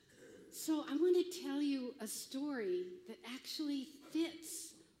So I want to tell you a story that actually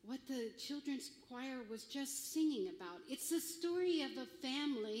fits what the children's choir was just singing about. It's the story of a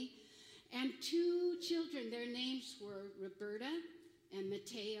family and two children. Their names were Roberta and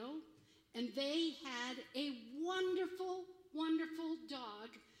Mateo, and they had a wonderful, wonderful dog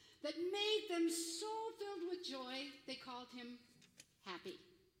that made them so filled with joy, they called him Happy.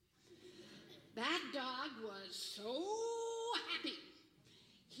 That dog was so happy.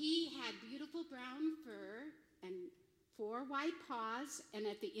 He had beautiful brown fur and 4 white paws, and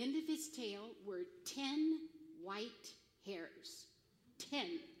at the end of his tail were 10 white hairs. 10.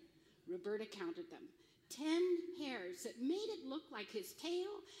 Roberta counted them. 10 hairs that made it look like his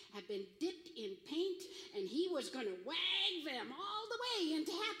tail had been dipped in paint, and he was going to wag them all the way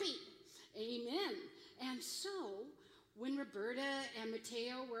into Happy. Amen. And so, when Roberta and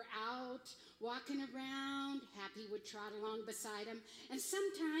Mateo were out walking around, Happy would trot along beside him, and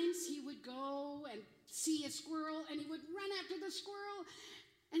sometimes he would go and see a squirrel, and he would run after the squirrel,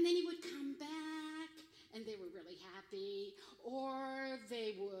 and then he would come back, and they were really happy, or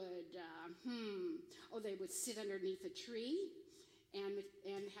they would, they would sit underneath a tree, and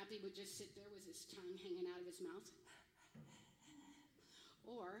Happy would just sit there with his tongue hanging out of his mouth.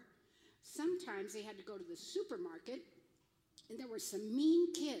 Or sometimes they had to go to the supermarket, and there were some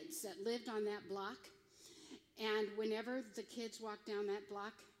mean kids that lived on that block, and whenever the kids walked down that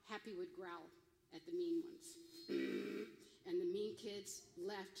block, Happy would growl at the mean ones. And the mean kids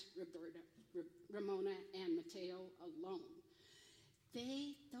left Ramona and Mateo alone.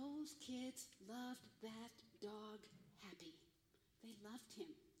 Those kids loved that dog Happy. They loved him.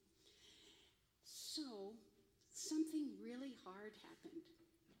 So something really hard happened.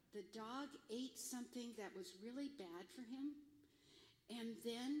 The dog ate something that was really bad for him, and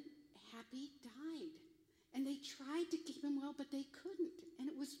then Happy died. And they tried to keep him well, but they couldn't. And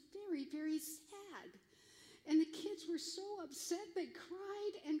it was very, very sad. And the kids were so upset, they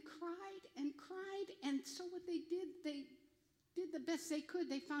cried and cried and cried. And so what they did the best they could.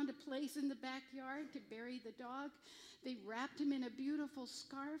 They found a place in the backyard to bury the dog. They wrapped him in a beautiful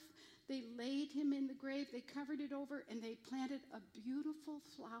scarf. They laid him in the grave. They covered it over, and they planted a beautiful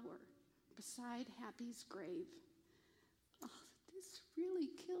flower beside Happy's grave. Oh, this really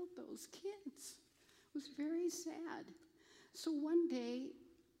killed those kids. It was very sad. So one day,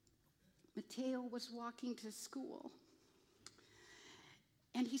 Mateo was walking to school,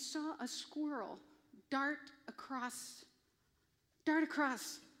 and he saw a squirrel dart across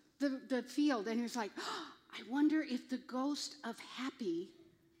the field, and he was like, oh, I wonder if the ghost of Happy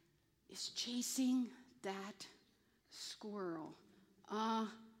is chasing that squirrel.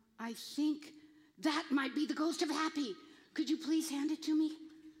 I think that might be the ghost of Happy. Could you please hand it to me?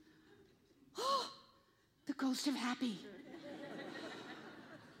 Oh, the ghost of Happy.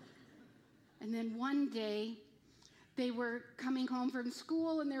 And then one day, they were coming home from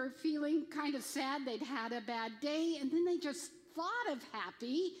school, and they were feeling kind of sad. They'd had a bad day, and then they just thought of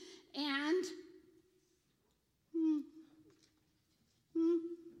Happy, and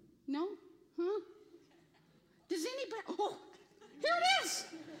no? Huh? Does anybody? Oh, here it is!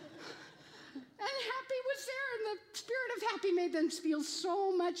 And Happy was there, and the spirit of Happy made them feel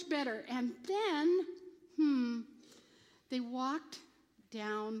so much better. And then, they walked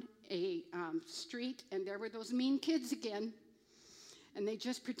down a street, and there were those mean kids again, and they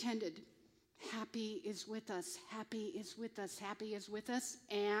just pretended, Happy is with us, Happy is with us, Happy is with us,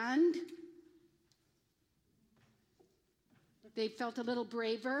 and they felt a little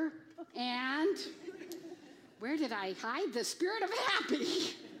braver, and where did I hide the spirit of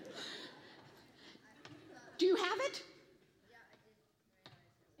Happy? Do you have it?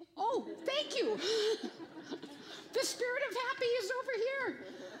 Oh, thank you. The spirit of Happy is over here.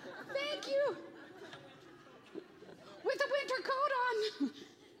 Thank you. With a winter coat on.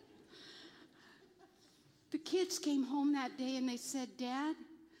 The kids came home that day and they said, Dad,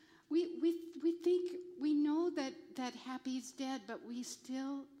 we think, we know that Happy's dead, but we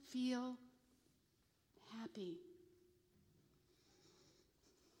still feel happy.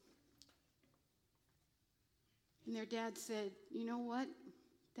 And their dad said, you know what?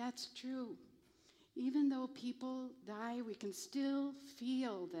 That's true. Even though people die, we can still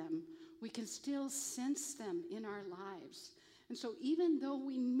feel them. We can still sense them in our lives. And so even though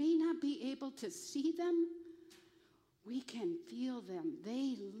we may not be able to see them, we can feel them.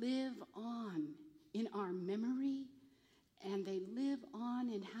 They live on in our memory, and they live on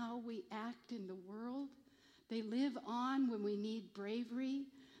in how we act in the world. They live on when we need bravery.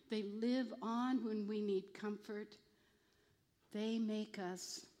 They live on when we need comfort. They make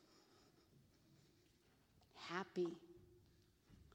us happy.